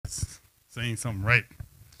saying something right.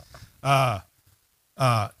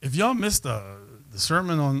 If y'all missed the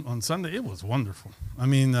sermon on Sunday, it was wonderful. I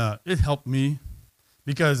mean, it helped me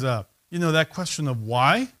because, that question of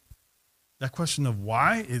why,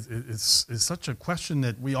 is such a question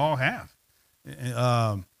that we all have.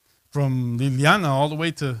 From Liliana all the way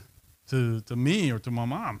to me or to my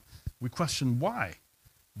mom, we question why.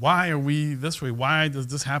 Why are we this way? Why does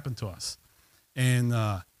this happen to us? And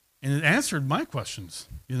it answered my questions,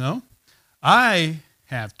 I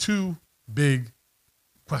have two big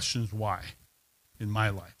questions why in my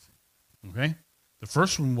life, okay? The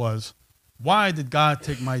first one was, why did God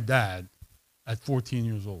take my dad at 14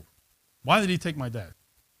 years old? Why did he take my dad?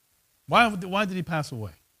 Why did he pass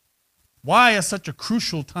away? Why at such a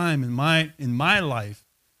crucial time in my life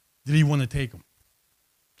did he want to take him?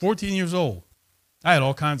 14 years old. I had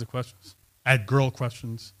all kinds of questions. I had girl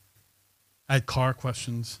questions. I had car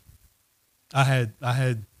questions. I had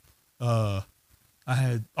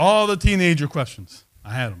all the teenager questions.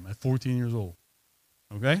 I had them at 14 years old.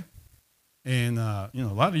 Okay? And, a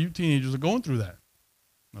lot of you teenagers are going through that.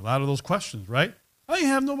 A lot of those questions, right? I didn't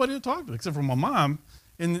have nobody to talk to except for my mom.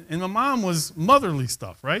 And my mom was motherly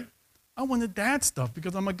stuff, right? I wanted dad stuff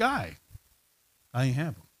because I'm a guy. I didn't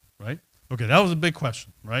have them, right? Okay, that was a big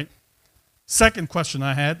question, right? Second question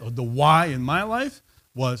I had, or the why in my life,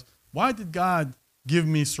 was why did God give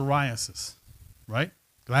me psoriasis, right?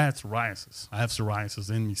 Because I had psoriasis. I have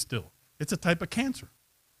psoriasis in me still. It's a type of cancer.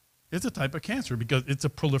 It's a type of cancer because it's a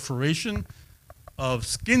proliferation of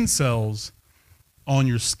skin cells on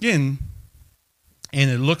your skin,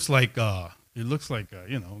 and it looks like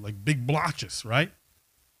like big blotches, right?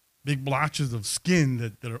 Big blotches of skin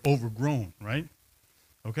that are overgrown, right?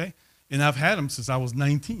 Okay? And I've had them since I was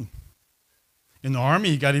 19. In the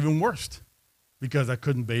Army, it got even worse because I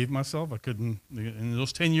couldn't bathe myself. In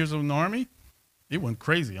those 10 years in the Army, it went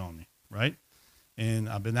crazy on me, right? And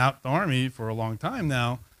I've been out the Army for a long time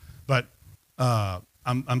now, but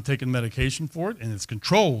I'm taking medication for it, and it's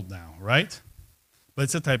controlled now, right? But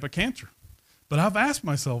it's a type of cancer. But I've asked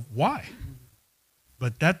myself, why?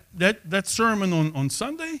 But that sermon on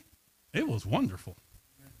Sunday, it was wonderful.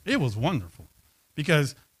 It was wonderful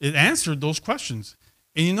because it answered those questions.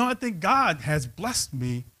 And I think God has blessed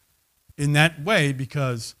me in that way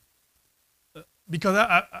because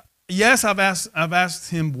yes, I've asked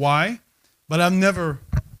him why, but I've never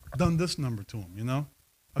done this number to him,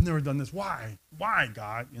 I've never done this. Why? Why,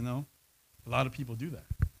 God? A lot of people do that.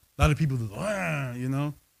 A lot of people do,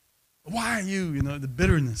 why you? The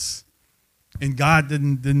bitterness. And God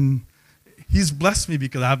didn't. He's blessed me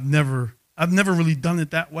because I've never really done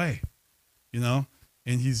it that way, And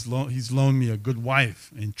he's loaned me a good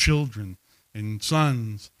wife and children and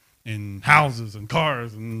sons and houses and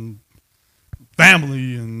cars and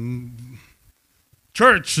family and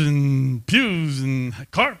church and pews and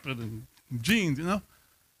carpet and jeans,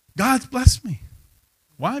 God's blessed me.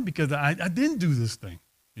 Why? Because I didn't do this thing,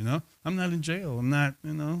 I'm not in jail. I'm not,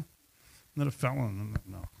 I'm not a felon.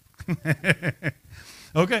 No.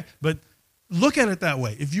 Okay, but look at it that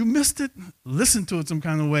way. If you missed it, listen to it some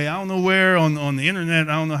kind of way. I don't know where on the internet.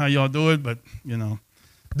 I don't know how y'all do it, but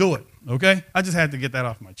do it. Okay. I just had to get that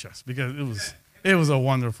off my chest because it was a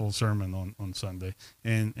wonderful sermon on Sunday,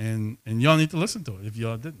 and y'all need to listen to it if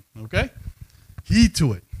y'all didn't. Okay. Heed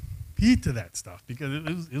to it. Heed to that stuff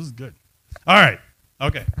because it was good. All right.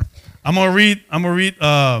 Okay. I'm gonna read.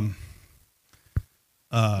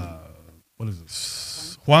 What is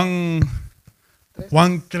this? Juan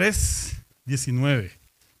 3:19.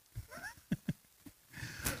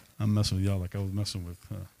 I'm messing with y'all like I was messing with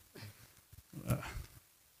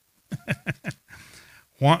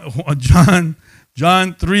John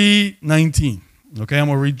 3:19. Okay, I'm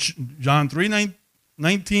gonna read John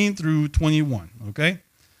 3:19 through 21. Okay,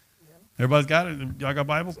 everybody's got it. Y'all got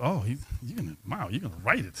Bibles? Oh, you're gonna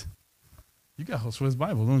write it. You got Josue's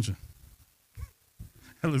Bible, don't you?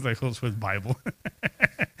 That looks like Josue's Bible.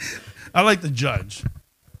 I like to judge.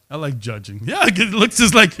 I like judging. Yeah, it looks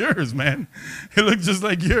just like yours, man. It looks just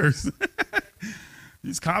like yours.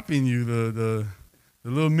 He's copying you, the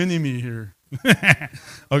little mini-me here.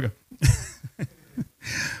 Okay.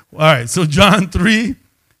 All right, so John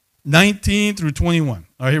 3:19 through 21.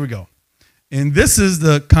 All right, here we go. And this is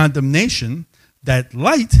the condemnation that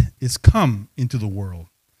light is come into the world.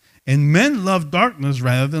 And men love darkness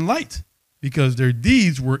rather than light, because their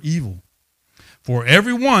deeds were evil. For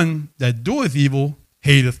everyone that doeth evil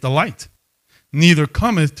hateth the light, neither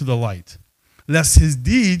cometh to the light, lest his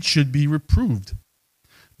deeds should be reproved.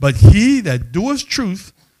 But he that doeth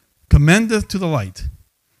truth commendeth to the light,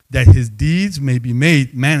 that his deeds may be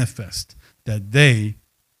made manifest, that they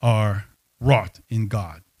are wrought in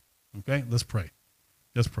God. Okay, let's pray.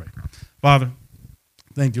 Let's pray. Father,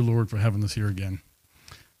 thank you, Lord, for having us here again.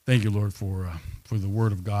 Thank you, Lord, for the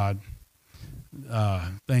Word of God.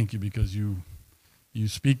 Thank you because you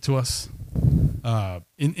speak to us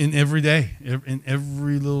in every day, in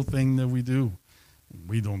every little thing that we do.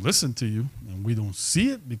 We don't listen to you, and we don't see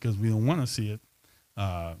it because we don't want to see it.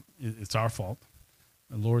 It's our fault.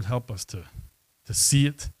 And Lord, help us to see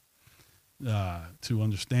it, to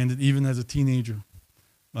understand it, even as a teenager.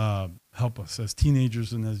 Help us as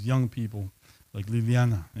teenagers and as young people like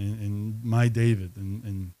Liliana and my David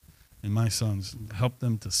and my sons. Help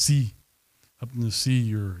them to see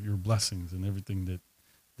your blessings and everything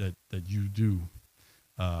that you do.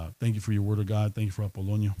 Thank you for your word of God. Thank you for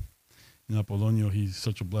Apollonio. And Apollonio, he's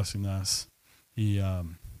such a blessing to us. We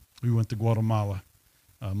went to Guatemala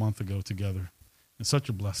a month ago together. It's such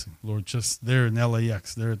a blessing, Lord. Just there in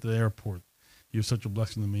LAX, there at the airport, he was such a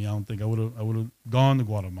blessing to me. I don't think I would have gone to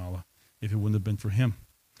Guatemala if it wouldn't have been for him.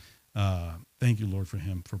 Thank you, Lord, for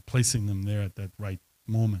him, for placing them there at that right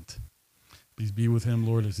moment. Please be with him,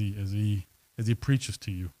 Lord, as he preaches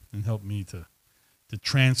to you, and help me to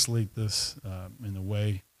translate this in a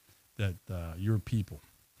way that your people,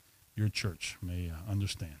 your church, may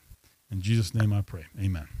understand. In Jesus' name I pray.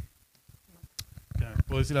 Amen.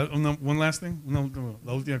 ¿Puedo decir one last thing?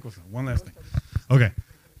 La última cosa. One last thing. Okay.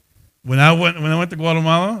 When I went to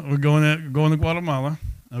Guatemala, we're going to Guatemala.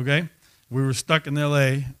 Okay. We were stuck in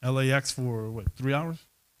LAX for 3 hours?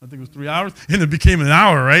 I think it was 3 hours, and it became an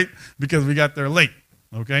hour, right? Because we got there late.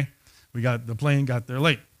 Okay. The plane got there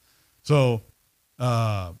late. So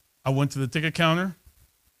I went to the ticket counter.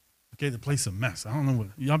 Okay, the place is a mess. I don't know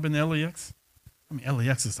y'all been to LAX? I mean,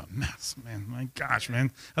 LAX is a mess, man. My gosh,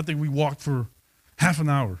 man. I think we walked for half an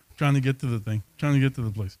hour trying to get to the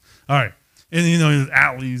place. All right. And, there's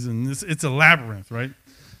alleys, and it's a labyrinth, right?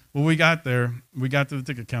 Well, we got there. We got to the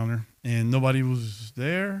ticket counter, and nobody was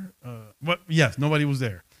there. Yes, nobody was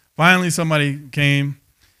there. Finally, somebody came,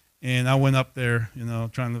 and I went up there,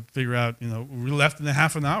 trying to figure out, we left in a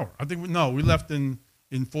half an hour. We left in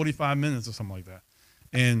 45 minutes or something like that.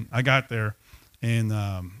 And I got there and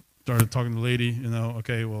started talking to the lady,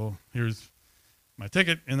 okay, well, here's my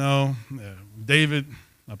ticket, David,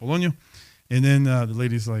 Apollonio. And then the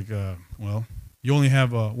lady's like, well, you only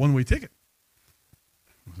have a one-way ticket.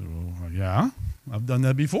 I said, well, yeah, I've done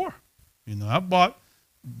that before. I've bought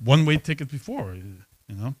one-way tickets before,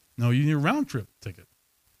 No, you need a round-trip ticket.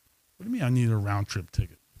 What do you mean I need a round-trip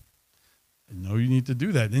ticket? No, you need to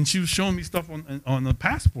do that. Then she was showing me stuff on the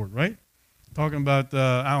passport, right? Talking about,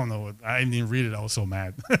 I don't know, I didn't even read it. I was so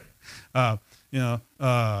mad. I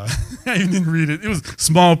didn't read it. It was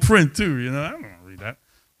small print too, I don't want to read that.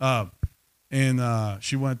 And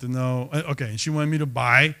she wanted to know, and she wanted me to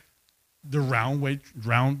buy the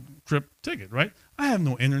round trip ticket, right? I have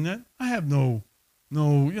no internet. I have no,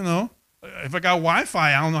 if I got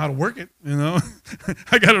Wi-Fi, I don't know how to work it,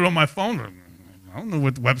 I got it on my phone. I don't know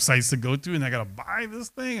what websites to go to, and I got to buy this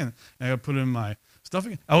thing, and I got to put it in my stuff.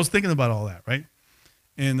 I was thinking about all that, right?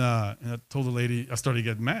 And I told the lady, I started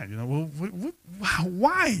getting mad. Well,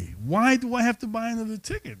 why? Why do I have to buy another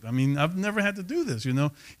ticket? I mean, I've never had to do this.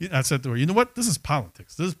 I said to her, you know what? This is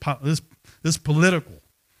politics. This is political.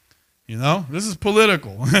 This is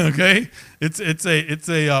political. Okay, it's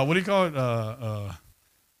a what do you call it?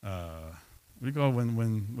 What do you call it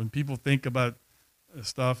when people think about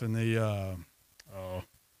stuff and they I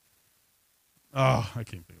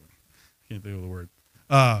can't think of the word.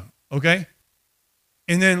 Okay.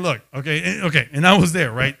 And then look, okay, and I was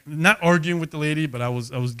there, right? Not arguing with the lady, but I was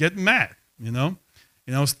getting mad, and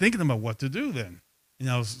I was thinking about what to do then, and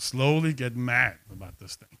I was slowly getting mad about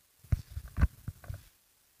this thing.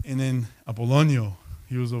 And then Apollonio,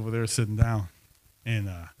 he was over there sitting down,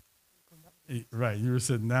 and right, you were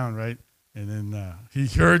sitting down, right? And then he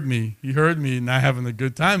heard me not having a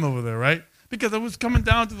good time over there, right? Because it was coming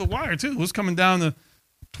down to the wire too. It was coming down to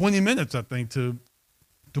 20 minutes, I think, to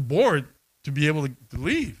board, to be able to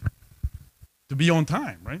leave, to be on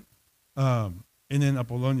time, right? And then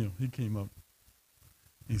Apollonio, he came up.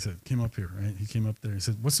 He said, came up here, right? He came up there. He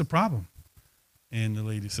said, what's the problem? And the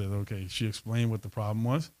lady said, okay. She explained what the problem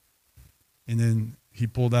was. And then he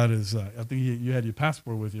pulled out his, I think you had your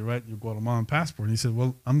passport with you, right? Your Guatemalan passport. And he said,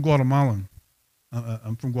 well, I'm Guatemalan.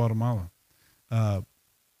 I'm from Guatemala.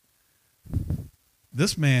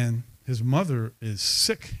 This man, his mother is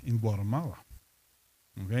sick in Guatemala.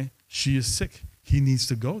 Okay? She is sick. He needs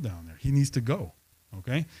to go down there. He needs to go.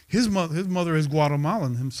 Okay? His mother is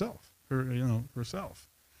Guatemalan herself.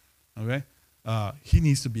 Okay? He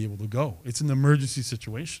needs to be able to go. It's an emergency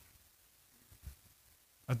situation.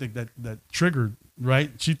 I think that triggered,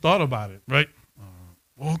 right? She thought about it, right?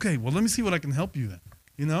 Well, okay, well, let me see what I can help you then.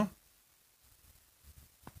 You know?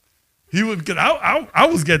 He would get I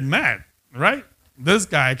was getting mad, right? This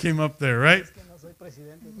guy came up there, right?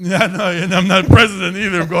 Yeah, no, and I'm not president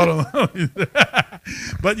either.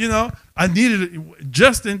 But, you know, I needed it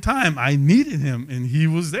just in time. I needed him, and he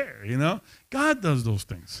was there, you know. God does those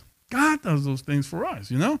things. God does those things for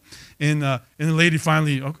us, you know. And the lady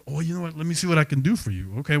finally, oh, you know what? Let me see what I can do for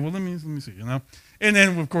you. Okay, well, let me see, you know. And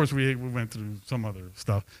then, of course, we went through some other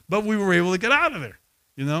stuff. But we were able to get out of there,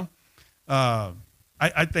 you know.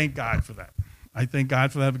 I thank God for that. I thank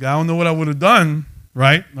God for that. Because I don't know what I would have done,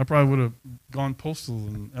 right? I probably would have gone postal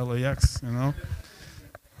in LAX, you know.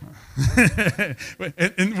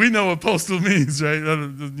 and we know what postal means, right?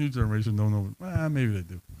 The new generation don't know. Well, maybe they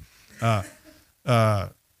do.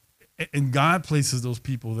 And God places those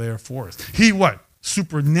people there for us. He what?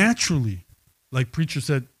 Supernaturally, like preacher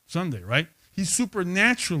said Sunday, right? He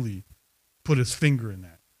supernaturally put his finger in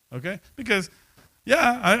that, okay? Because,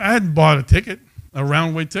 yeah, I hadn't bought a ticket, a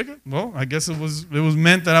round way ticket. Well, I guess it was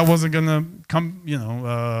meant that I wasn't going to come, you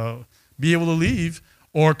know, be able to leave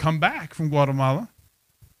or come back from Guatemala,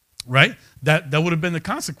 right? That would have been the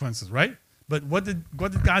consequences, right? But what did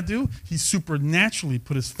God do? He supernaturally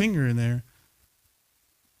put his finger in there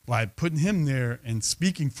by putting him there and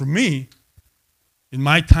speaking for me in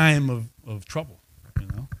my time of trouble, you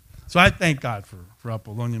know. So I thank God for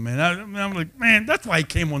Apollonia, man. I'm like, man, that's why he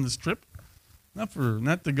came on this trip. Not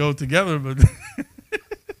to go together, but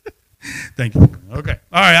thank you. Okay.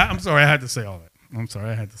 All right, I'm sorry I had to say all that. I'm sorry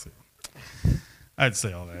I had to say it. I had to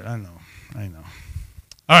say all that. I know.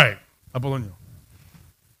 All right, Apolonio.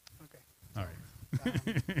 Okay. All right.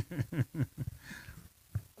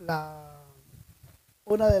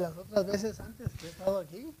 Una de las otras veces antes que he estado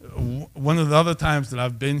aquí. One of the other times that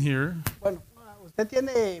I've been here. Bueno, usted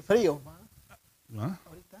tiene frío, ¿va? ¿No?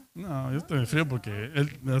 Ahorita. No, yo estoy frío porque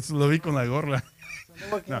lo vi con la gorra.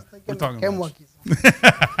 No, que me quemo aquí.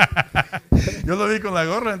 Yo lo vi con la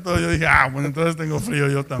gorra, entonces yo dije, bueno, entonces tengo frío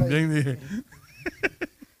yo también. Dije.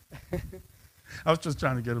 I was just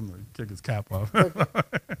trying to get him to kick his cap off.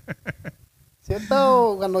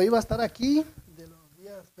 Cierto, cuando iba a estar aquí, de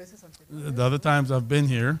los veces anteriores. The other times I've been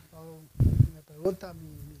here, me pregunta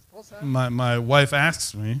mi esposa, my wife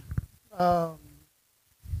asks me,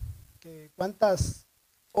 que cuántas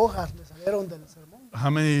hojas me salieron del sermón. how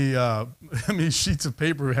many sheets of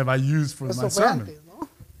paper have I used for my sermon? Antes, ¿no?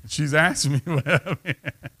 She's asked me.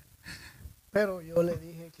 Pero yo le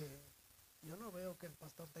dije que yo no veo que el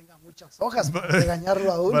pastor tenga muchas hojas para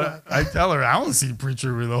regañarlo a uno. But I tell her I don't see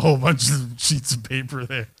preacher with a whole bunch of sheets of paper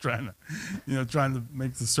there trying to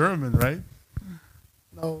make the sermon, right?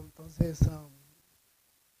 No, entonces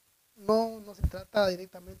no se trata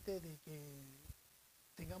directamente de que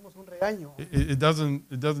tengamos un regaño. It doesn't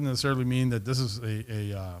necessarily mean that this is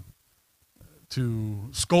to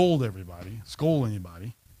scold anybody.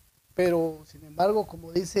 Pero sin embargo,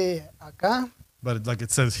 como dice acá, but like it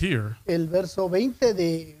says here, el verso 20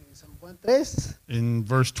 de San Juan 3, in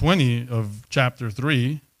verse 20 of chapter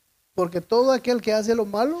 3, porque todo aquel que hace lo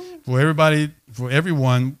malo, for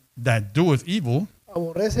everyone that doeth evil,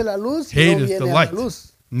 aborrece la luz y no hateth viene the a light, la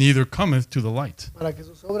luz, neither cometh to the light, para que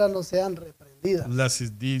sus obras no sean reprendidas. lest his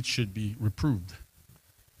deeds should be reproved.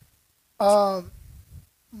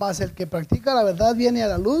 Mas el que practica la verdad viene a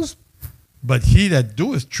la luz, But he that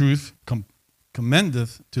doeth truth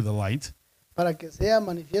commendeth to the light, para que sea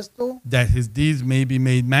manifiesto that his deeds may be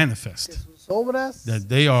made que manifest, sus obras that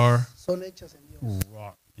they are son hechas en Dios.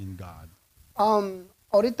 wrought in God.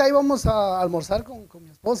 Ahorita íbamos a almorzar con mi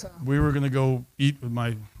esposa. We were going to go eat with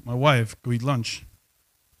my wife, go eat lunch,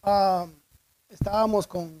 Estábamos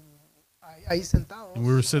ahí sentados. and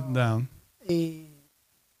we were sitting down, Y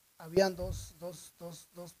habían dos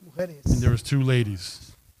mujeres. and there was two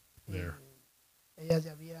ladies there, Ellas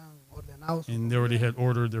ya habían ordenado su and they already had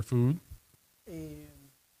ordered their food, y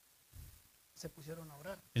se pusieron a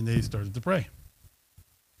orar. and they started to pray.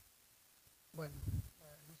 Bueno,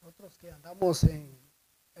 nosotros que andamos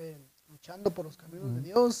luchando por los caminos de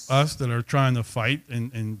Dios, Us that are trying to fight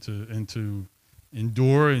and to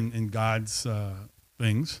endure in God's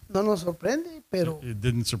things, no nos sorprende, pero it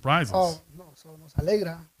didn't surprise us. nos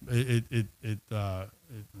alegra It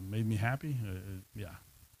made me happy. Yeah.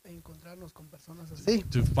 encontrarnos con personas así.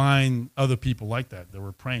 To find other people like that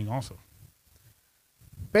were praying also.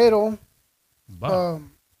 Pero But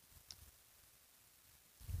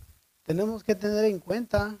tenemos que tener en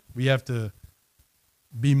cuenta we have to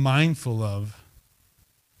be mindful of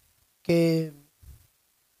que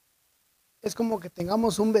es como que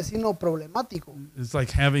tengamos un vecino problemático. it's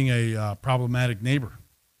like having a problematic neighbor.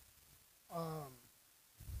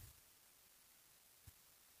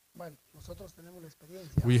 Bueno, nosotros tenemos la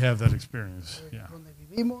experiencia. We have that experience. Yeah. Donde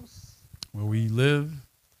vivimos, Where we live,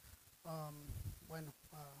 bueno,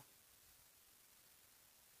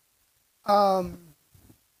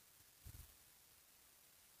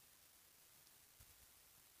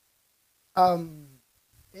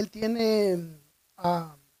 él tiene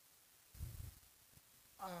a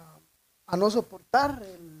no soportar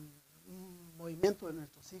el movimiento de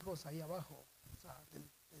nuestros hijos ahí abajo, o sea, del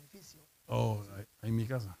edificio. oh, en mi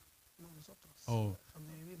casa. No, nosotros, Oh.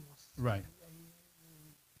 donde vivimos. Right. Ahí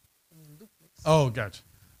en el duplex. Oh, gotcha.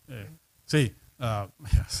 Sí,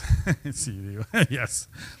 yes. Sí, digo, yes.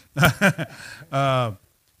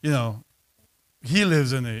 You know, he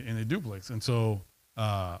lives in a duplex, and so,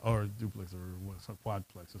 or a duplex, or what's a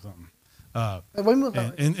quadplex or something.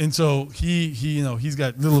 And so he, you know, he's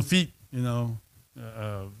got little feet, you know,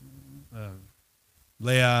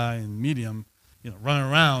 Leia and medium, you know,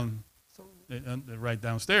 running around right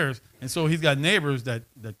downstairs. And so he's got neighbors that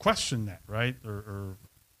question that, right? Or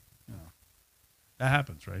you know, that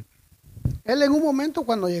happens, right? Él en un momento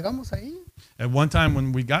cuando llegamos ahí, At one time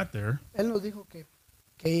when we got there, él nos dijo que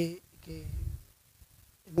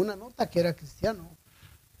en una nota que era cristiano.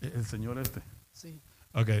 el señor este. Sí.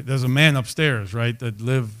 Okay, there's a man upstairs, right, that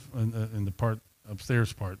lived in the part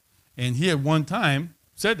upstairs part, and he at one time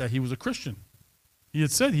said that he was a Christian. He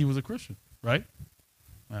had said he was a Christian, right?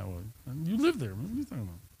 Well, you live there. What are you talking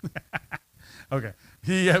about? Okay,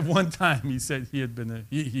 he at one time he said he had been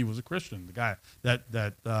he was a Christian. The guy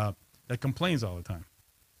that complains all the time.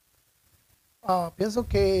 Pienso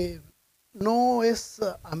que no es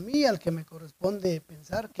a mí al que me corresponde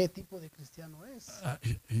pensar qué tipo de cristiano es.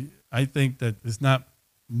 I think that it's not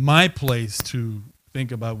my place to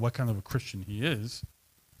think about what kind of a Christian he is.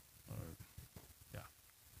 Yeah.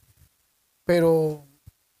 Pero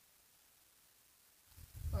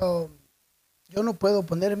yo no puedo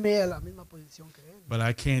ponerme a la misma posición que él. But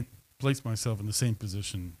I can't place myself in the same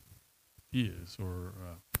position he is, or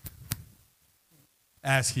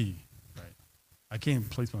as he, right? I can't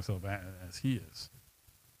place myself as he is.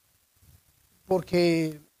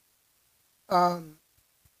 Porque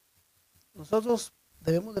nosotros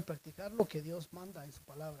debemos de practicar lo que Dios manda en su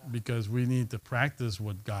palabra. Because we need to practice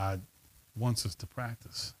what God wants us to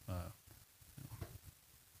practice.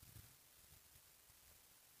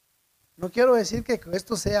 No quiero decir que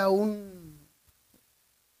esto sea un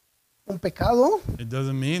pecado, It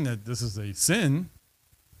doesn't mean that this is a sin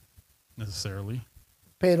necessarily,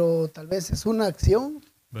 pero tal vez es una acción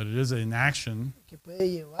but it is an action que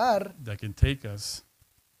puede llevar that can take us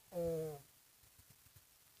o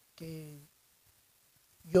que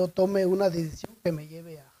yo tome una decisión que me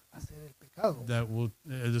lleve a hacer el pecado.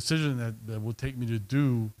 a decision that will take me to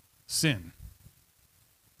do sin.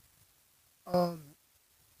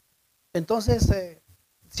 Entonces,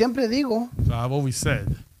 siempre digo So I've always said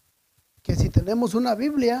que si tenemos una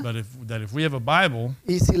Biblia that if we have a Bible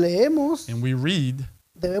y si leemos, and we read,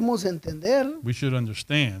 debemos entender we should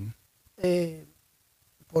understand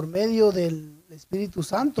por medio del Espíritu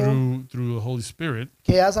Santo through the Holy Spirit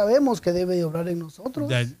que ya sabemos que debe de obrar en nosotros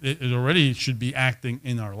that it already should be acting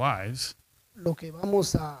in our lives lo que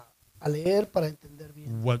vamos a leer para entender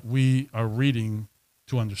bien. what we are reading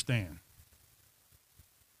to understand.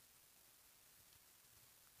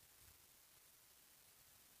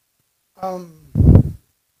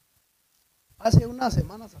 Hace unas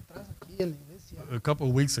semanas atrás aquí en la iglesia, A couple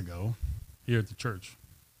of weeks ago here at the church,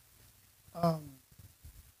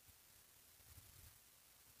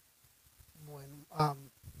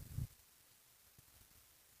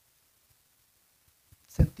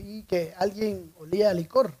 sentí que alguien olía a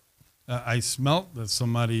licor. I smelt that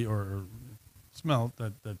somebody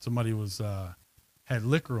was had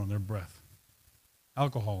liquor on their breath,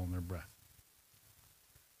 alcohol on their breath.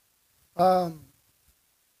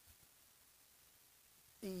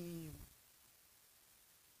 Y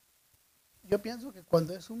yo pienso que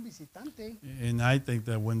cuando es un visitante, And I think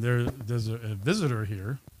that when there's a visitor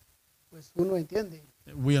here, pues uno entiende,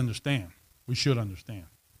 we understand. We should understand.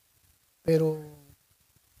 pero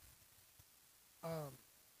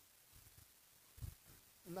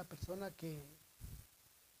una persona que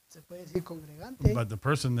se puede decir congregante, But the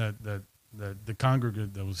person that the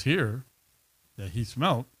congregant that was here, that he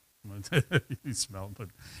smelt, he smelled, but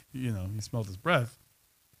you know, he smelled his breath.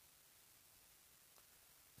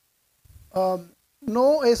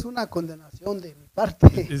 no es una condenación de mi parte,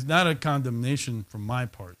 It's not a condemnation from my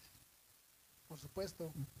part, por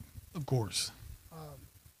supuesto. of course.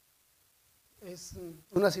 Es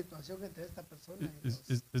una situación entre esta persona y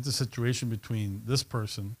Dios. It's a situation between this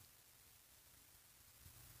person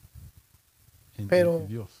and Pero-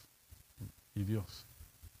 Dios. Y Dios.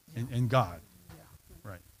 and God. Ya,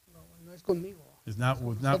 Right. no es conmigo. It's not con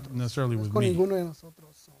with, not nosotros, necessarily no es with con me. ninguno de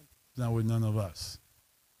nosotros. It's not with none of us.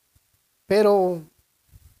 Pero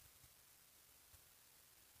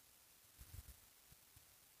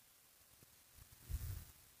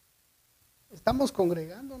estamos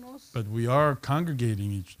congregándonos But we are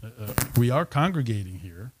congregating we are congregating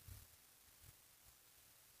here.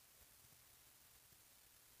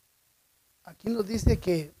 aquí nos dice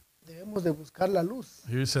que debemos de buscar la luz.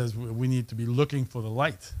 Here it says we need to be looking for the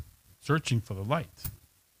light, searching for the light,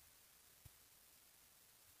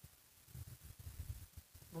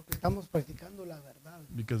 Porque estamos practicando la verdad.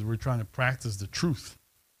 because we're trying to practice the truth.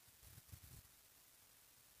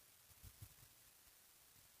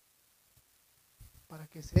 Para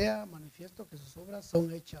que sea manifiesto que sus obras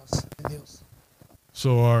son hechas de Dios.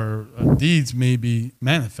 So our deeds may be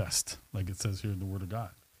manifest, like it says here in the Word of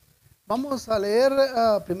God. Vamos a leer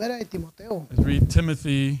Primera de Timoteo, Let's read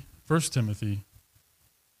Timothy, 1 Timothy,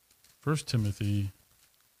 1 Timothy,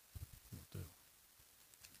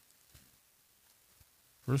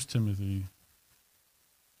 1 Timothy,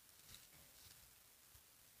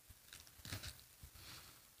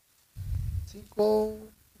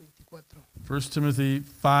 5:24. 1 Timothy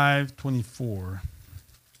 5:24.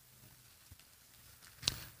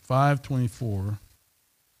 5:24.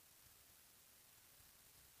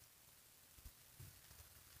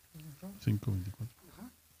 5:24.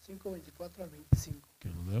 Ajá, 5:24 al 25.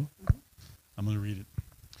 Okay, lo leo. I'm going to read it.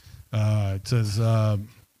 It says, 1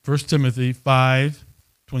 Timothy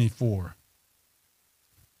 5:24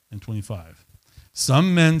 and 25.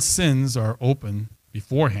 Some men's sins are open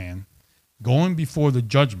beforehand, going before the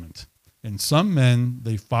judgment, and some men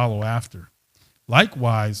they follow after.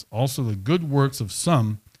 Likewise, also the good works of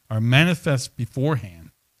some are manifest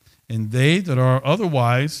beforehand, and they that are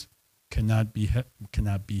otherwise cannot be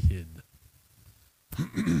hid.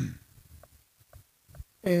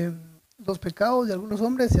 Los pecados de algunos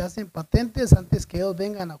hombres se hacen patentes antes que ellos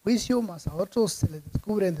vengan a juicio, mas a otros se les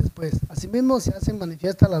descubren después. Asimismo se hacen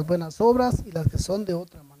manifiestas las buenas obras, y las que son de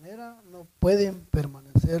otra manera no pueden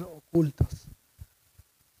permanecer ocultas.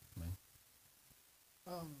 Amén.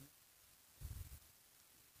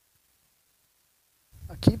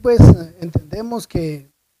 Aquí pues entendemos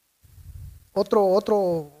que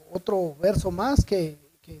otro verso más que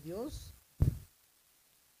Dios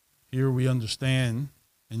Here we understand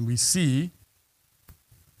and we see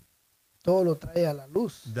todo lo trae a la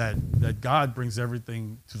luz. that God brings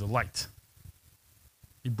everything to the light.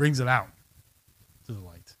 He brings it out to the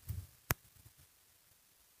light.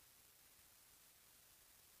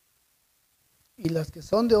 Y las que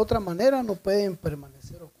son de otra manera no pueden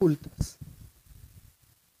permanecer ocultas.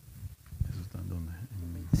 Eso está donde.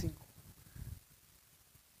 25.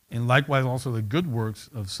 And likewise also the good works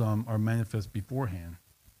of some are manifest beforehand.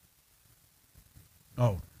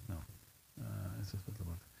 Oh, no. Eso es otra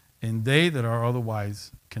parte. And they that are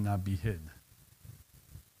otherwise cannot be hid.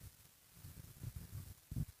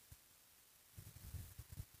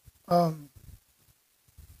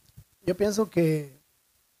 Yo pienso que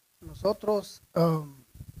nosotros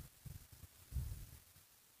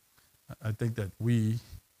I think that we,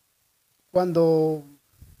 cuando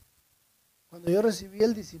yo recibí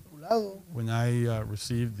el discipulado, when I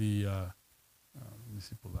received the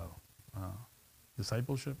discipulado,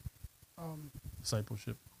 discipleship,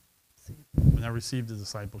 sí, when I received the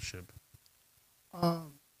discipleship,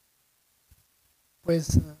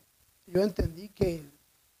 pues yo entendí que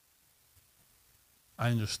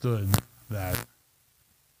I understood that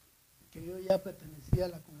yo ya pertenecía a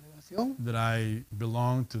la congregación I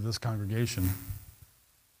belonged to this congregation,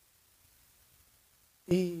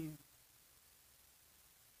 y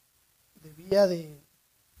debía de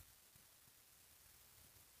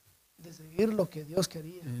seguir lo que Dios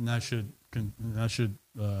quería. and I should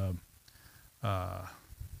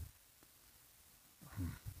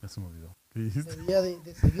ya se me olvidó. Debía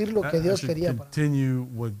de seguir lo que I Dios should quería para mí. continue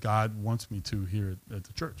what God wants me to here at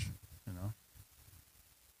the church, you know.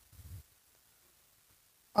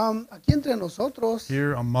 Aquí entre nosotros,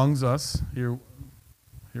 Here amongst us, here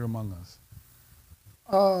among us.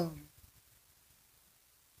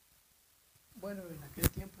 bueno, en aquel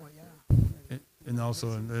tiempo allá, And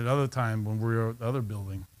also at other time when we were at the other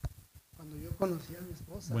building, cuando yo conocí a mi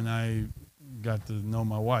esposa, when I got to know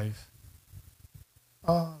my wife,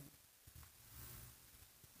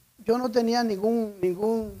 yo no tenía ningún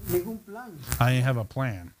plan I didn't have a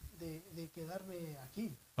plan de quedarme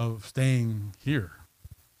aquí, of staying here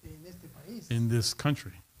en este país. in this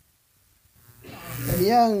country.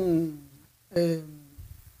 Tenían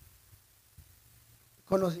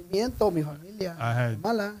conocimiento mi familia, I had-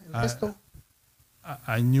 mala, el resto.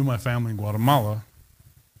 I knew my family in Guatemala.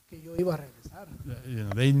 que yo iba a regresar. You know,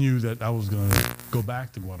 they knew that I was going to go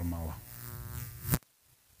back to Guatemala.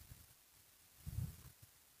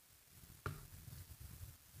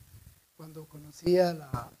 Cuando conocí a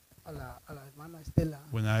la hermana Estela,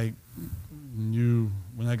 When I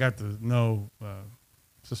got to know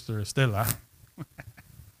Sister Estela,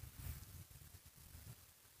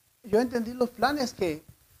 yo entendí los planes que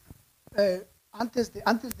antes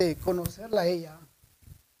de conocerla a ella,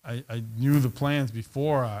 I knew the plans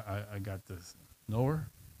before I got to know her.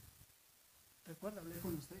 recuerda, hablé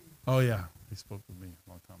con usted. Oh, yeah. He spoke with me a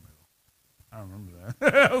long time ago. I remember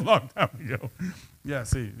that. A long time ago. Yeah,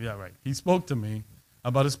 see, yeah, right. He spoke to me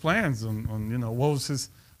about his plans on you know, what was his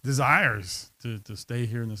desires to stay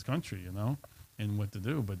here in this country, you know, and what to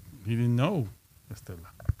do. But he didn't know Estela.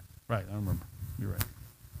 Right, I remember. You're right.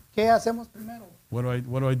 ¿Qué hacemos primero? What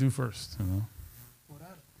do I do first, you know?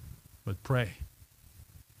 Orar. But pray.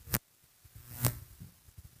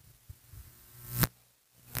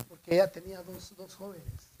 Porque ella tenía dos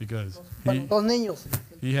jóvenes, Because dos niños.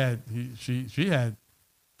 she had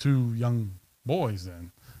two young boys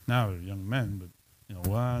then. Now they're young men, but you know,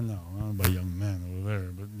 well, no, I don't know about young men over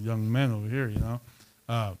there, but young men over here, you know.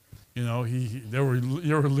 You know, they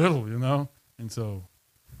were little, you know, and so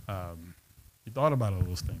he thought about all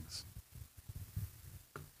those things.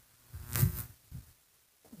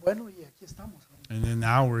 Bueno, y aquí estamos. And then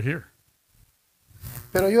now we're here.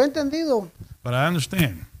 Pero yo he entendido But I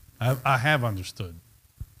understand. I have understood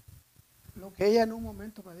lo que ella en un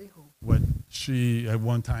momento me dijo, what she at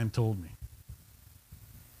one time told me,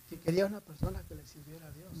 que quería una persona que le sirviera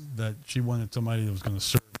a Dios. that she wanted somebody that was going to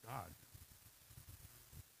serve God.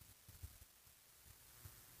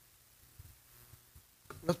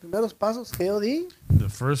 Los primeros pasos que yo di The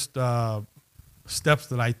first steps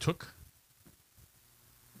that I took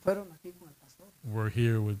fueron aquí con el pastor. were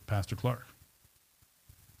here with Pastor Clark.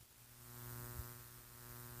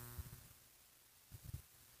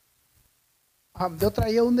 Yo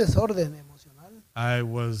traía un desorden emocional.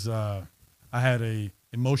 I had a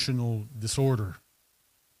emotional disorder.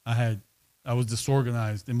 I was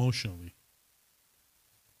disorganized emotionally.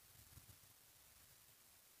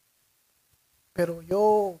 Pero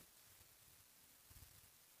yo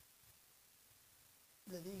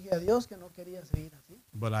le dije a Dios que no quería seguir así.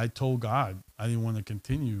 But I told God I didn't want to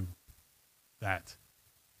continue that.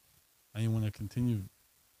 I didn't want to continue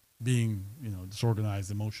being, you know, disorganized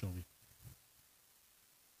emotionally.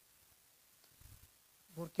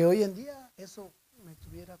 Porque hoy en día eso me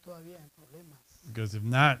tuviera todavía en problemas. Because if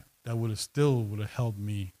not, that would have held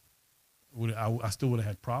me. I still would have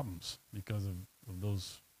had problems because of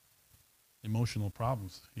those emotional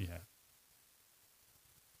problems he had.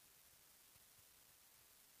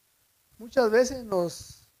 Muchas veces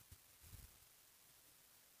nos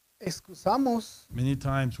excusamos Many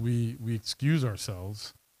times we excuse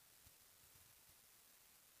ourselves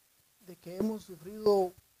de que hemos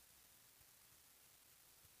sufrido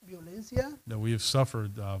violencia, that we have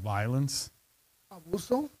suffered violence,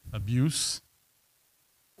 abuso abuse,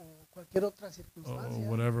 o cualquier otra or circunstancia.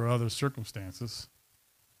 whatever other circumstances.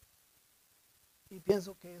 Y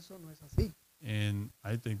pienso que eso no es así. And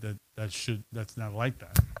I think that's not like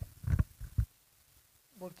that.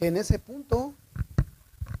 Porque en ese punto,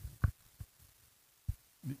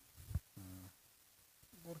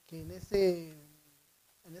 porque en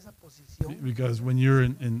esa posición, Because when you're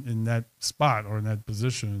in that spot or in that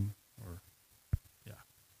position,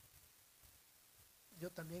 yo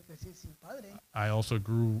también crecí sin padre. I also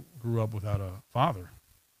grew up without a father.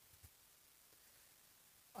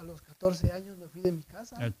 A los 14 años me fui de mi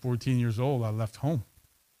casa At 14 years old, I left home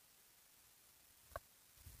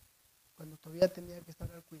cuando todavía tenía que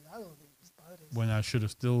estar al cuidado de mis padres. when I should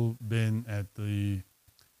have still been at the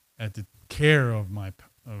care of my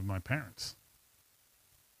parents.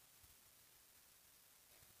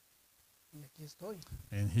 Y aquí estoy.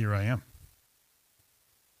 And here I am.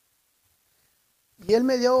 Y él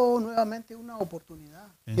me dio nuevamente una oportunidad.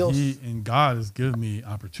 And Dios. and God has given me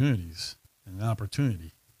opportunities and an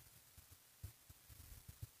opportunity.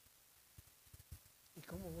 ¿Y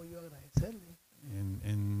cómo voy yo a agradecerle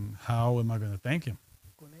And how am I going to thank him?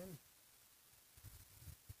 con él?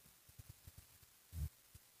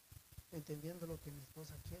 Entendiendo lo que mi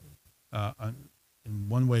esposa quiere. In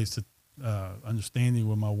one way is to understanding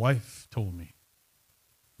what my wife told me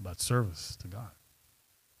about service to God.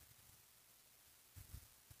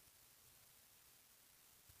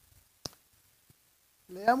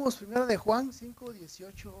 Leamos primero de Juan 5,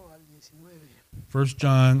 18 al 19. 1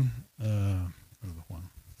 John, where's the one?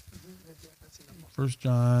 Ujú, desde acá sí la pongo. 1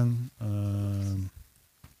 John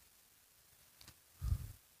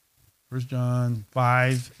 1 John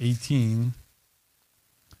 5:18.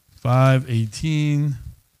 5:18.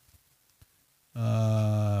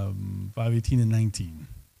 5:18 and 19.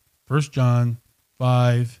 1 John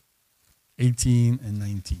 5:18 and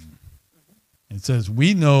 19. It says,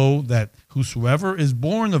 "We know that whosoever is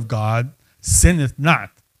born of God sinneth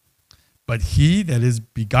not, but he that is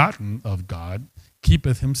begotten of God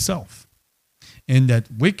keepeth himself, and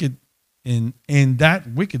that wicked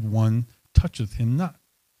one toucheth him not.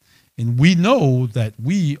 And we know that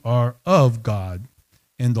we are of God,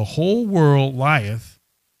 and the whole world lieth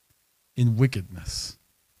in wickedness."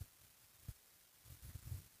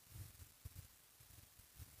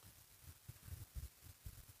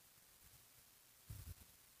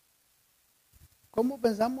 ¿Cómo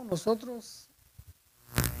pensamos nosotros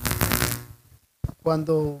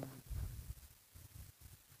cuando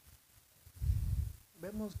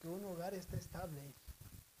vemos que un hogar está estable?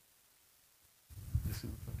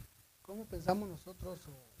 ¿Cómo pensamos nosotros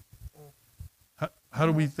How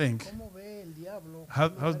do we think? ¿Cómo ve el diablo How-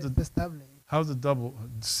 que un how's hogar the- está estable? How's the devil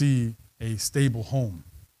see a stable home?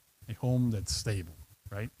 A home that's stable,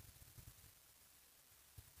 right?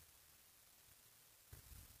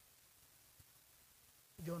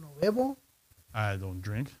 Yo no bebo, I don't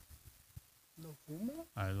drink. no fumo.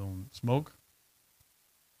 I don't smoke.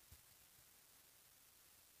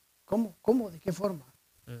 ¿Cómo? ¿De qué forma?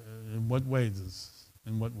 In what way?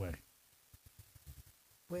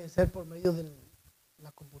 Puede ser por medio de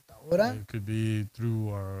la computadora, It could be through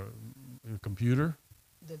our computer,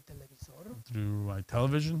 del televisor, through my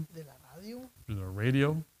television, de la radio. through the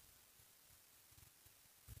radio.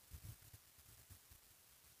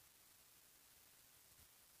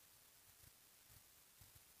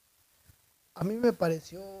 A mí me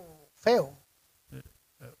pareció feo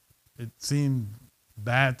It seemed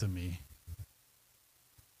bad to me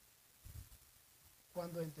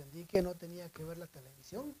cuando entendí que no tenía que ver la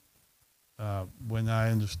televisión, when I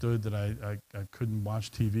understood that I couldn't watch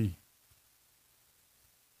TV.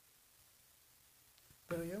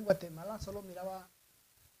 pero yo en Guatemala solo miraba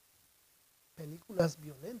películas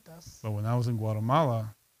violentas. But when I was in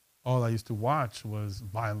Guatemala, all I used to watch was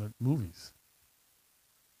violent movies.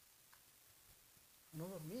 No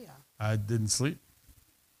dormía. I didn't sleep.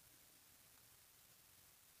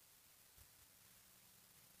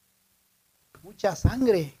 Mucha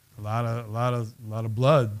sangre. A lot of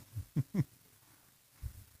blood.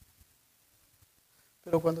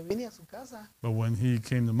 Pero cuando vine a su casa, But when he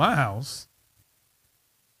came to my house,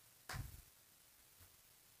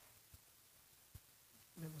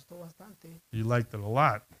 me gustó bastante. he liked it a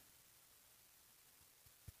lot.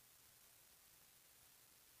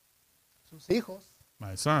 Sus hijos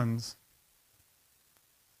My sons,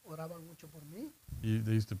 oraban mucho por mí.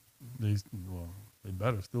 well, they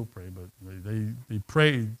better still pray, but they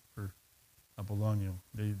prayed for Apollonio.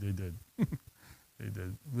 They did. They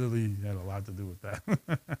did. Lily had a lot to do with that.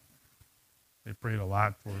 They prayed a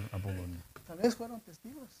lot for Apollonio. Tal vez fueron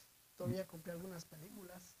testigos. Todavía compré algunas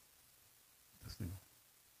películas. Testigos.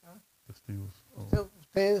 ¿Ah? Testigos. Oh.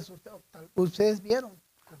 Ustedes vieron.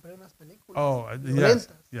 Compré unas películas Oh, yes,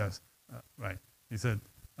 violentas. yes, right. He said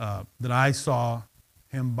that I saw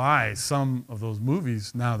him buy some of those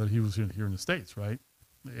movies now that he was here in the States, right?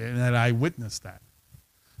 And that I witnessed that.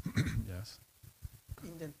 Yes.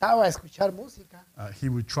 Intentaba escuchar música.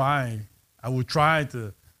 I would try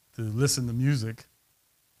to listen to music.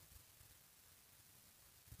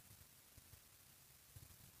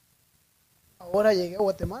 Ahora llegué a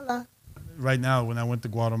Guatemala. Right now, when I went to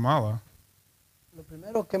Guatemala, Lo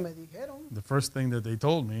primero que me dijeron the first thing that they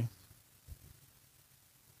told me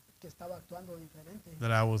que estaba actuando diferente.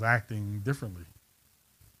 that I was acting differently.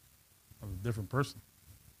 I was a different person.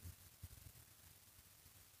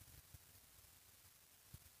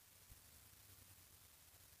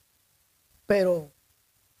 Pero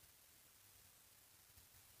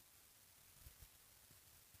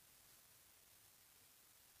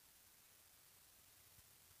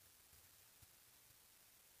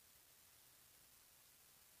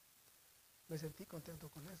me sentí contento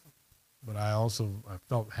con eso. But I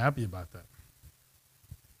felt happy about that.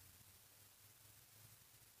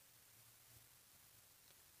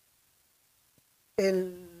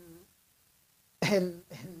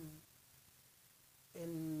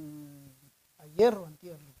 Ayer o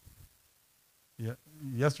antier, Yeah,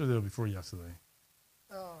 yesterday or before yesterday.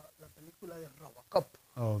 la película de Robocop,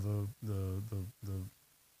 Oh, the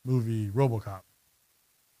movie RoboCop,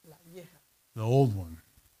 la vieja, the old one,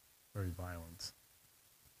 very violent.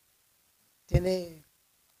 tiene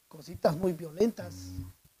cositas muy violentas.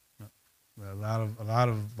 A lot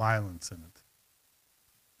of violence in it.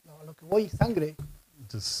 A lo que voy, sangre.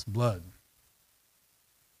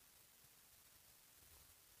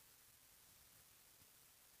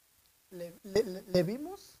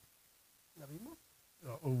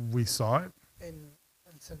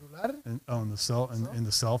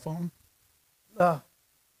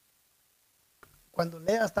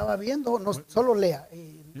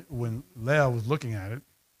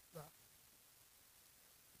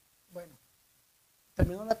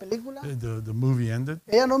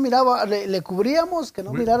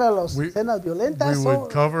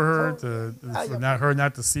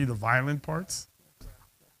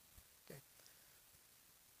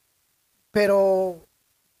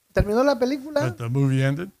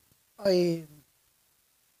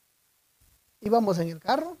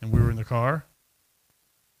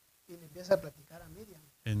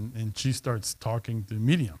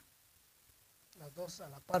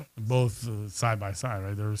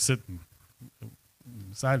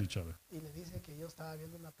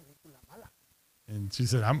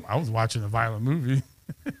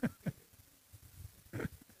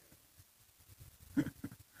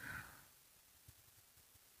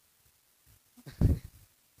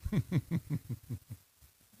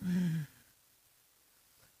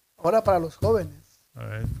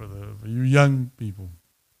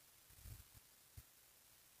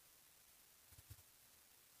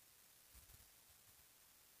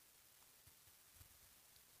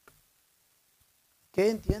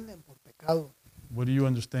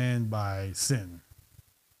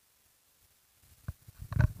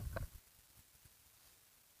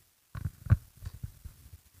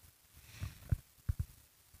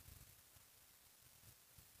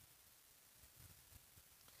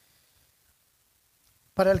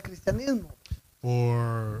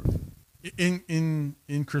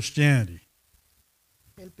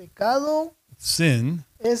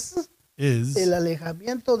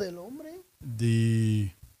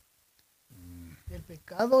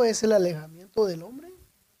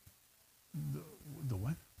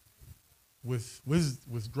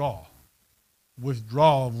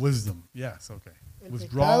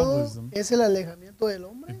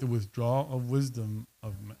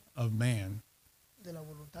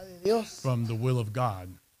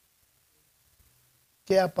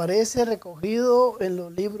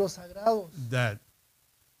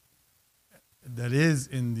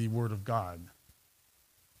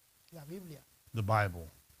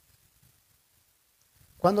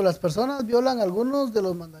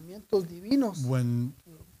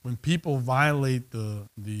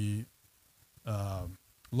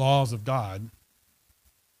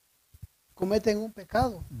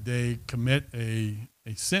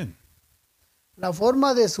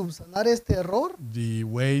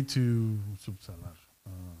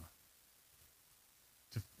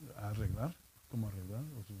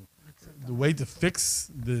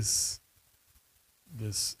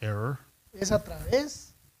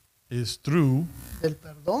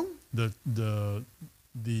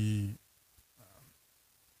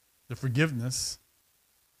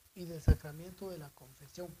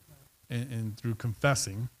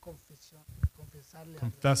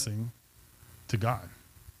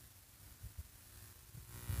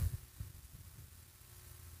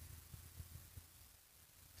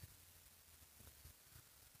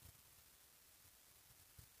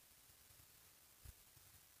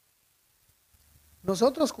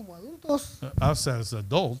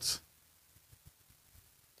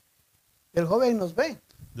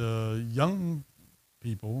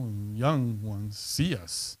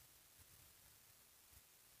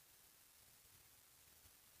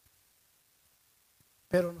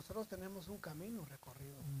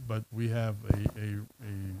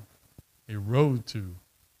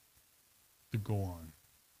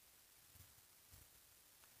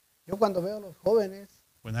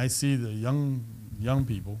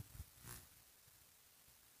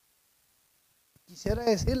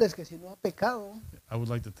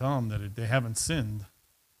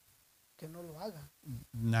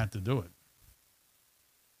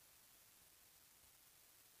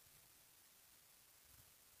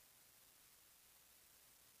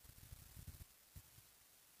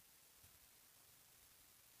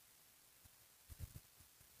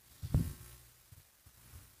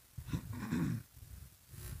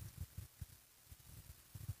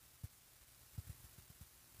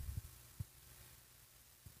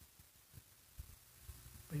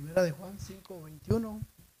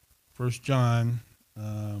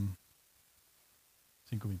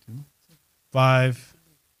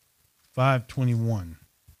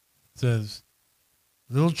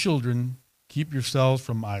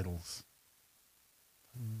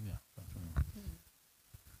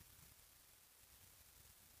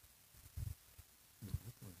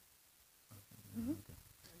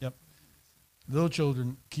 Little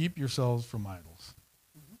children, keep yourselves from idols.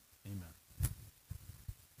 Amen.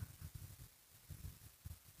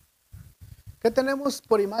 ¿Qué tenemos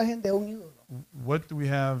por imagen de un ídolo? What do we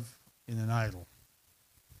have in an idol?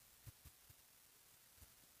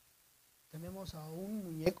 Tenemos a un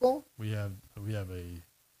muñeco, We have a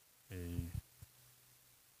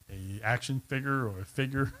action figure or a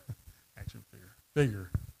figure. Action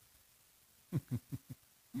figure.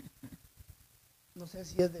 no sé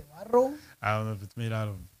si es de barro, I don't know if it's made out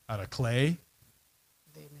of clay,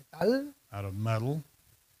 de metal out of metal,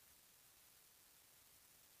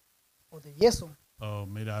 o de yeso.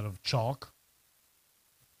 made out of chalk.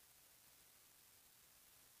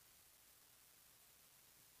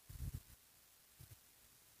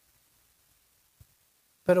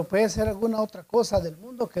 Pero puede ser alguna otra cosa del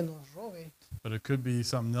mundo que nos robe But it could be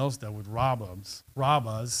something else that would rob us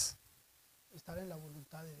estar en la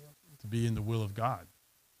voluntad de Dios. to be in the will of God.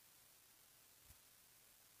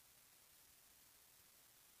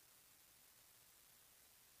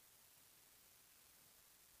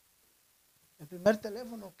 El primer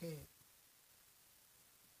teléfono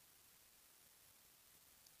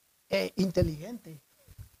inteligente.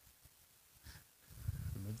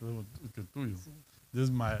 This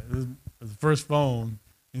is the first phone,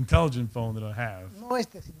 intelligent phone that I have. No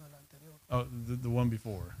este, sino el anterior. Oh, the one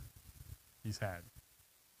before he's had,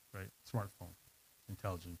 right? Smartphone,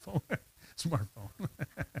 intelligent phone, smartphone,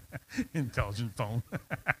 intelligent phone.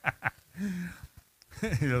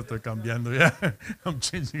 Ya estoy cambiando, ya. I'm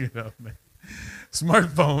changing it up, man.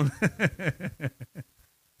 Smartphone.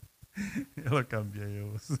 Ya lo cambié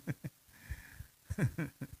yo.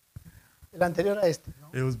 El anterior a este, ¿no?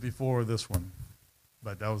 It was before this one,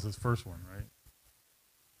 but that was his first one, right?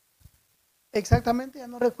 Exactamente, ya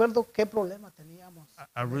no recuerdo qué problema teníamos.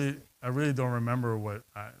 I really don't remember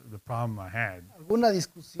the problem I had. ¿Alguna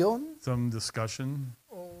discusión? Some discussion.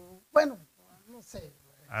 O, bueno, no sé.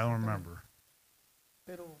 I don't remember.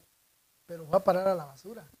 Pero fue a parar a la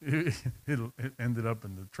basura. It ended up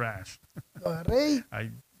in the trash. Lo agarré I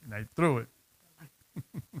threw it.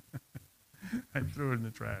 I threw it in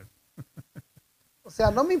the trash. o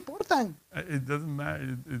sea, no me importan. It doesn't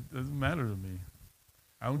matter. It doesn't matter to me.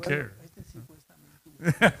 I don't Bueno, care. este sí cuesta mucho.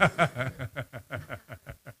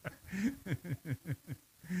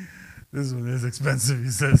 This one is expensive. He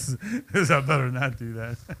says, I better not do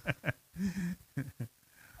that.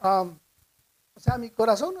 O sea, mi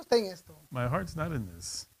corazón no está en esto. My heart's not in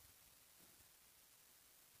this.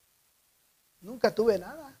 Nunca tuve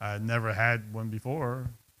nada. I never had one before.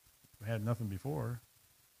 I had nothing before.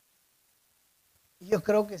 Y yo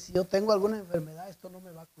creo que si yo tengo alguna enfermedad, esto no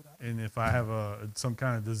me va a curar. And if I have some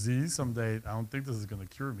kind of disease someday, I don't think this is going to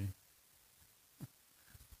cure me.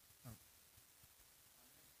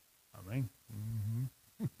 Amen.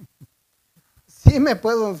 Sí me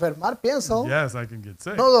puedo enfermar, pienso. Yes, I can get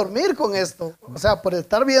sick. No dormir con esto. O sea, por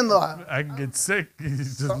estar viendo I can get sick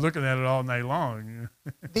just looking at it all night long.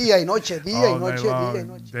 día y noche, día y All night noche, día y long,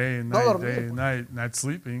 noche. day and No night, dormir, day and pues. night, not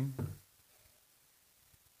sleeping.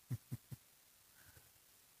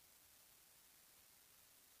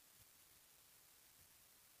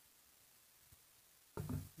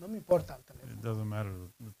 No me importa el teléfono. It doesn't matter.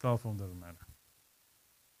 The telephone doesn't matter.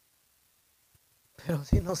 Pero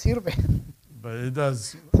sí no sirve. But it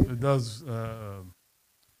does,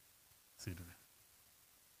 see,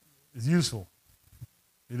 it's useful.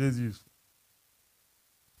 It is useful.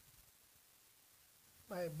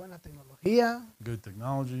 Hay buena tecnología. Good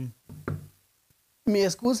technology. Mi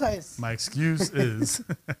excusa es, My excuse is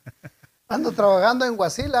ando trabajando en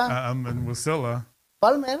Wasilla, I'm in Wasilla,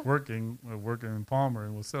 Palmer. working in Palmer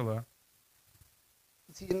in Wasilla.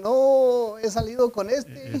 Si no he salido con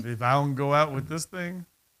este, If I don't go out with this thing,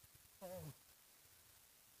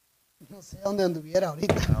 no sé dónde anduviera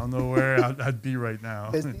ahorita. I don't know where I'd be right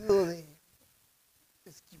now. Vestido de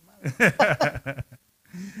esquimal.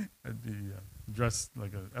 I'd be dressed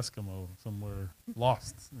like an Eskimo somewhere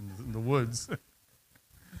lost in the woods.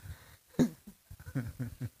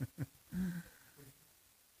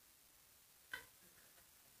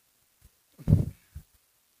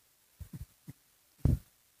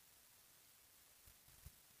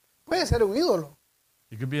 Puede ser un ídolo.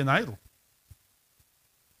 It could be an idol.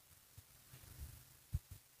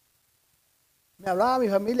 Me hablaba mi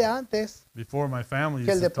familia antes Before, my family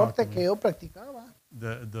que el used to talk to deporte que me. yo practicaba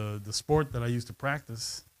The sport that I used to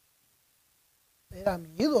practice, era mi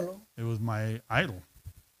ídolo. it was my idol.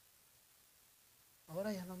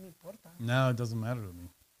 Ahora ya no me importa. Now it doesn't matter to me.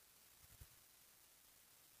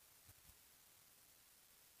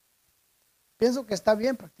 Pienso que está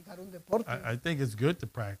bien practicar un deporte, I think it's good to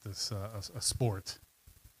practice a sport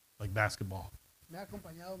like basketball. Me ha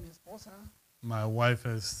acompañado mi esposa. My wife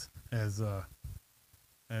has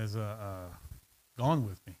gone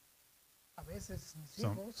with me. A veces mis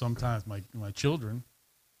hijos, Sometimes my children,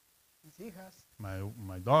 mis hijas.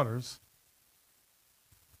 my daughters.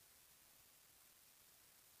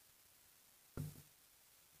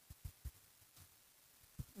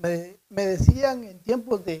 Me decían en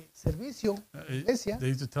tiempos de servicio en la iglesia, They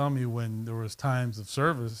used to tell me when there was times of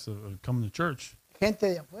service of coming to church, gente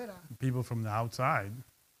de afuera, people from the outside,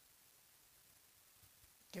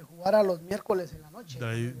 que jugara los miércoles en la noche.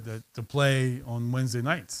 to play on Wednesday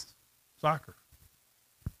nights, soccer.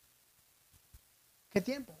 ¿Qué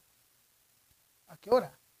tiempo? ¿A qué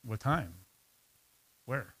hora? What time?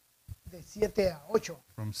 Where? De 7 a 8.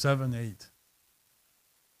 From 7 to 8.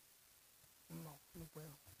 No, no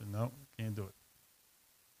puedo. No, can't do it.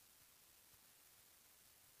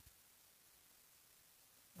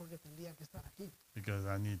 Porque tendría que estar aquí. Because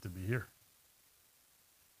I need to be here.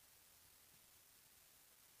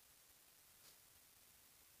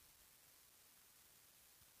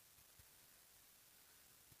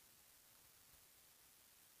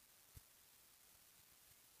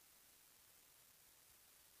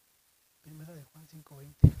 Primera de Juan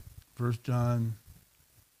 5:20. 1 John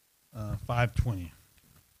 5:20.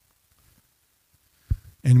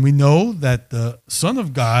 And we know that the Son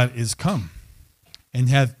of God is come, and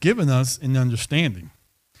hath given us an understanding,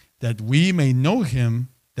 that we may know him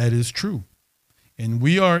that is true. And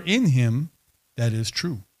we are in him that is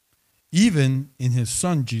true, even in his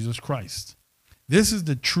Son Jesus Christ. This is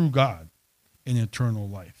the true God and eternal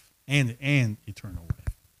life, and eternal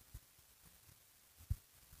life.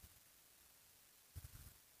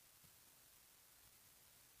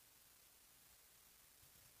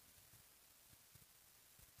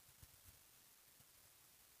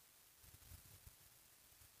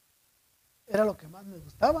 Era lo que más me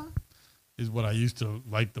gustaba. Is what I used to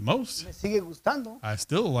like the most. Me sigue gustando. I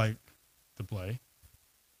still like to play.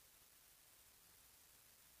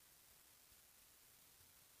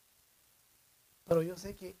 Pero yo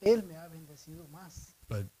sé que Él me ha bendecido más.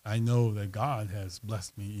 But I know that God has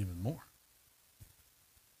blessed me even more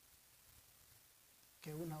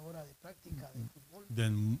Que una hora de práctica de fútbol.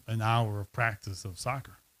 than an hour of practice of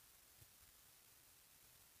soccer.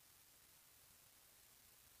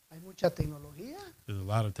 Hay mucha tecnología. There's a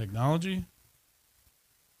lot of technology.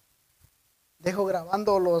 Dejo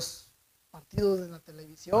grabando los partidos de la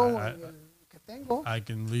televisión en el que tengo. I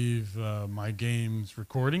can leave my games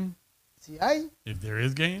recording Si hay. if there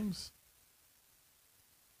is games.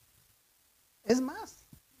 Es más,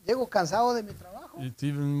 llego cansado de mi trabajo It's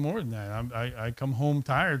even more than that. I come home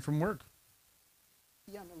tired from work,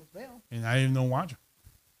 y ya no los veo. and I even don't watch them.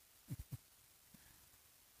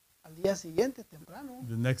 Al día siguiente, temprano,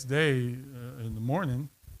 The next day in the morning,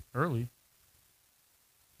 early,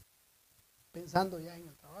 pensando ya en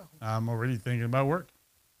el trabajo. I'm already thinking about work.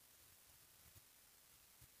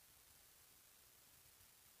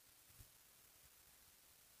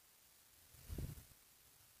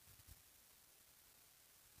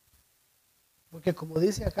 Porque como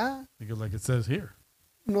dice acá, Because like it says here,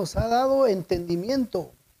 nos ha dado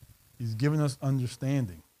entendimiento he's given us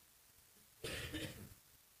understanding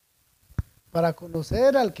para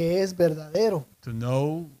conocer al que es verdadero. to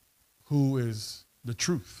know who is the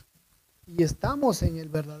truth. Y estamos en el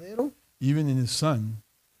verdadero, Even in his son,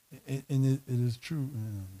 and it is true.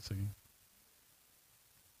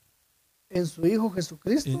 en su Hijo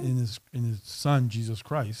Jesucristo. In his son Jesus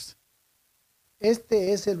Christ,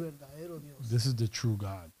 Este es el verdadero Dios. this is the true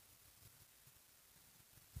God.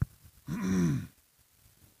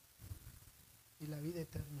 Y la vida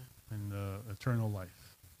eterna. And eternal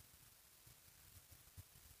life.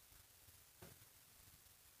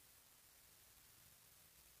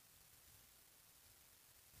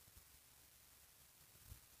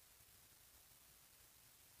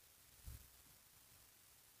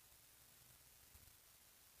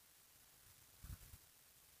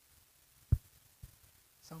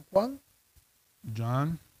 San Juan.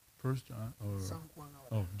 John, 1 John, or San Juan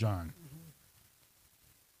ahora. oh John,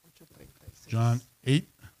 8:36. John 8.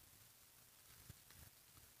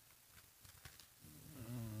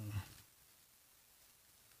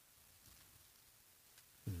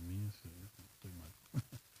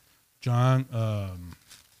 John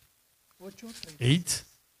 8,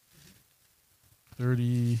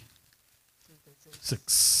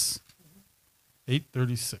 36.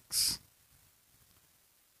 8:36.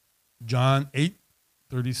 John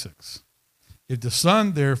 8:36. If the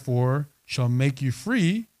Son therefore shall make you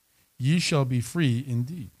free, ye shall be free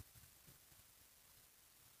indeed.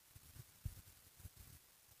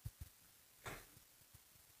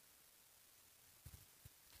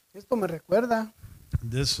 Esto me recuerda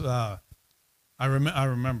This, I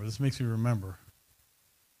remember. This makes me remember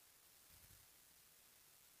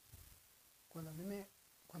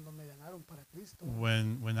cuando me ganaron para Cristo.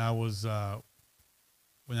 when I was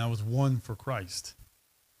won for Christ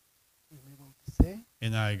Y me bauticé.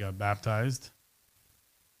 and I got baptized.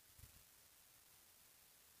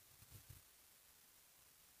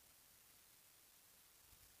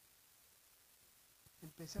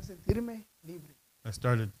 Empecé a sentirme libre. I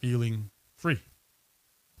started feeling free.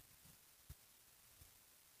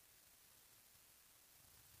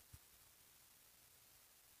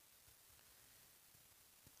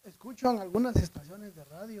 Escucho en algunas estaciones de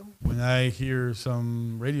radio When I hear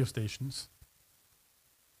some radio stations,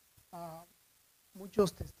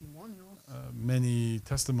 muchos testimonios many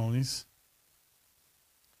testimonies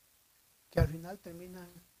que al final terminan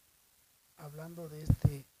hablando de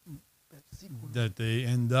este versículo. that they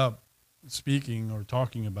end up speaking or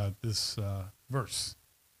talking about this verse.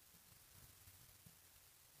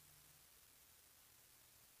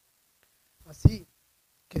 Así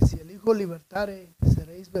que si el Hijo libertare,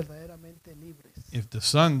 seréis verdaderamente libres. If the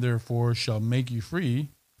Son therefore shall make you free,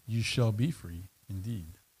 you shall be free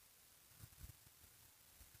indeed.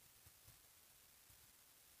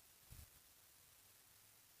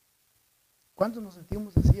 ¿Cuántos nos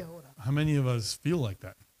sentimos así ahora? How many of us feel like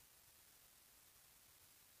that?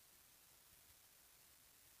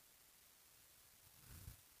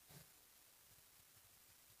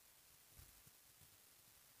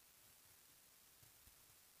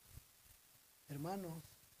 Hermanos,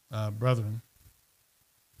 Brethren,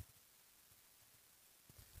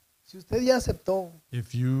 si usted ya aceptó,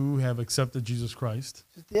 if you have accepted Jesus Christ,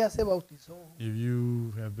 si usted ya se bautizó, if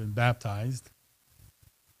you have been baptized,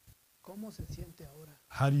 ¿cómo se siente ahora?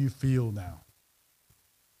 how do you feel now?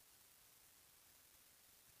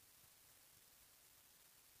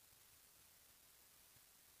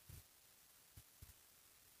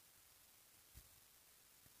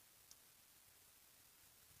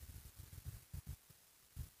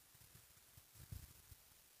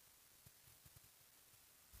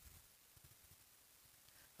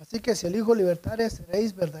 Así que si el Hijo libertare,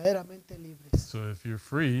 seréis verdaderamente libres. So if you're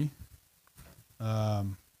free, if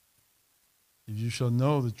you shall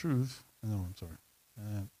know the truth, no, I'm sorry,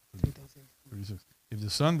 36. 36. If the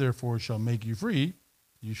Son therefore shall make you free,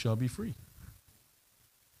 you shall be free.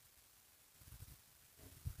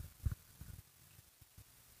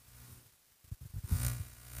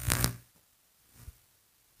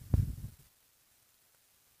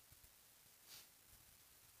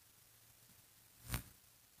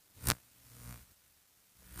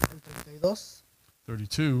 El 32.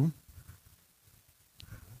 32.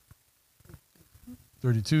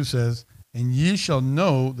 32 says, and ye shall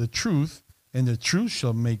know the truth, and the truth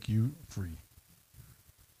shall make you free.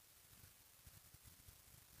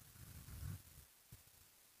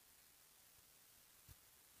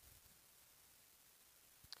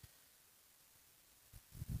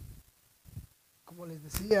 Como les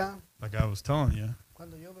decía, Like I was telling you,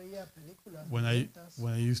 cuando yo veía películas when I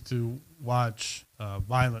violentas, used to watch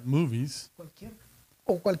violent movies cualquier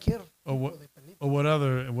or tipo de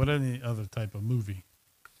película, what any other type of movie,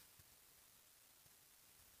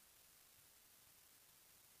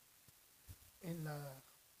 en la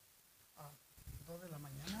 2 de la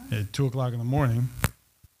mañana, at 2:00 in the morning,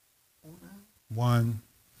 una, 1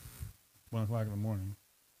 o'clock in the morning,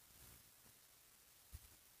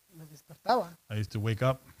 me despertaba I used to wake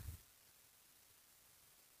up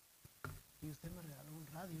y usted me regaló un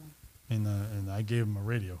radio. and I gave him a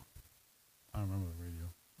radio. I don't remember the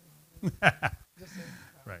radio. Yo sé,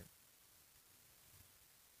 Right.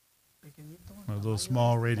 pequeñito. One of those tamaño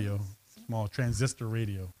small de radio, estas, small transistor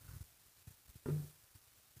radio.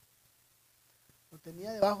 lo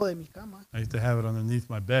tenía debajo de mi cama I used to have it underneath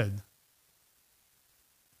my bed.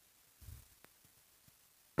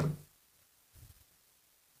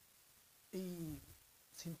 y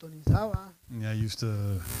sintonizaba And I used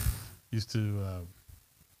to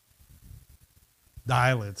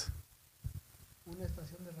dial it una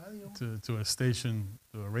estación de radio. to a station,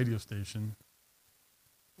 to a radio station.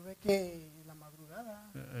 Ve que en la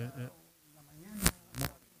madrugada, eh, en la mañana,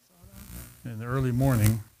 a esa hora, In the early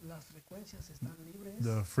morning, las frecuencias están libres.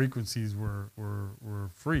 the frequencies were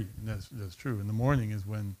free. And that's true. In the morning is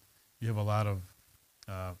when you have a lot of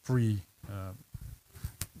free.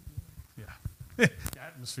 The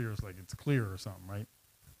atmosphere is like it's clear or something, right?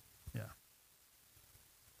 Yeah.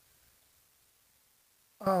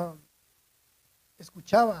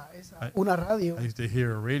 Escuchaba una I radio used to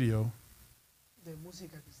hear a radio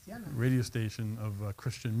música cristiana. station of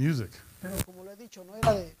Christian music. Pero como lo he dicho, no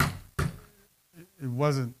era de It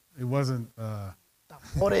wasn't it wasn't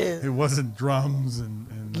tambores, it wasn't drums and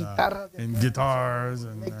guitarras, de and aquellas, guitars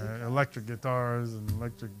and eléctricas. electric guitars and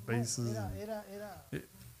electric No, basses. era It-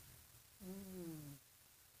 un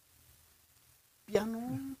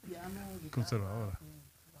piano, guitarra. Conservadora.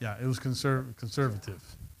 Yeah, it was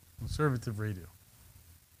conservative radio.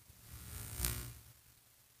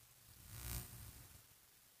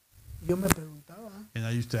 Yo me preguntaba, And I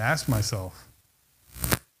used to ask myself,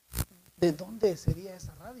 ¿de dónde sería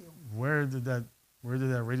esa radio? where did that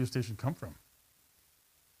radio station come from?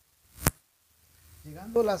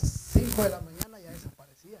 Llegando a las 5 de la mañana ya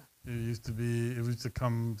desaparecía. It used to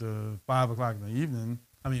come to 5 o'clock in the evening.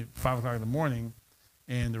 5 o'clock in the morning,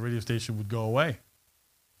 and the radio station would go away.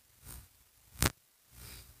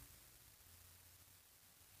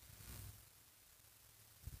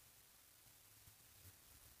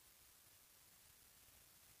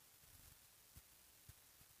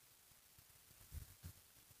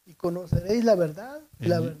 Y conoceréis la verdad, y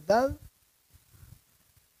la Y- verdad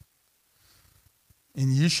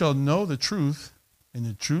And ye shall know the truth, and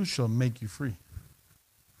the truth shall make you free.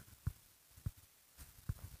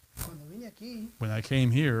 cuando vine aquí When I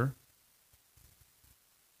came here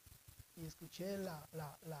y escuché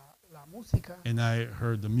la música, and I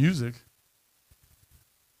heard the music,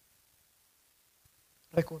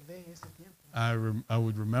 recordé ese tiempo. I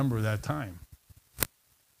would remember that time.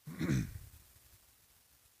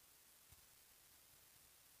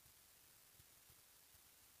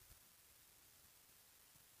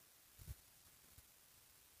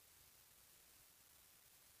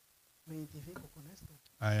 Me identifico con esto.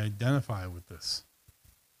 I identify with this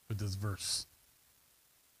verse.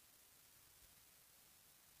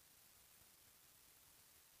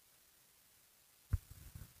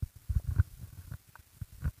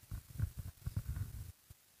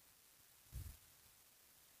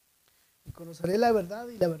 Y conoceré la verdad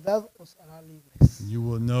y la verdad os hará libres. You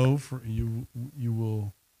will know you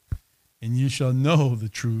will, and you shall know the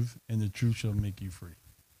truth, and the truth shall make you free.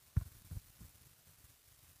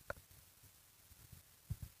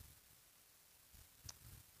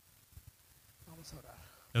 Vamos a orar.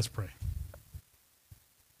 Let's pray.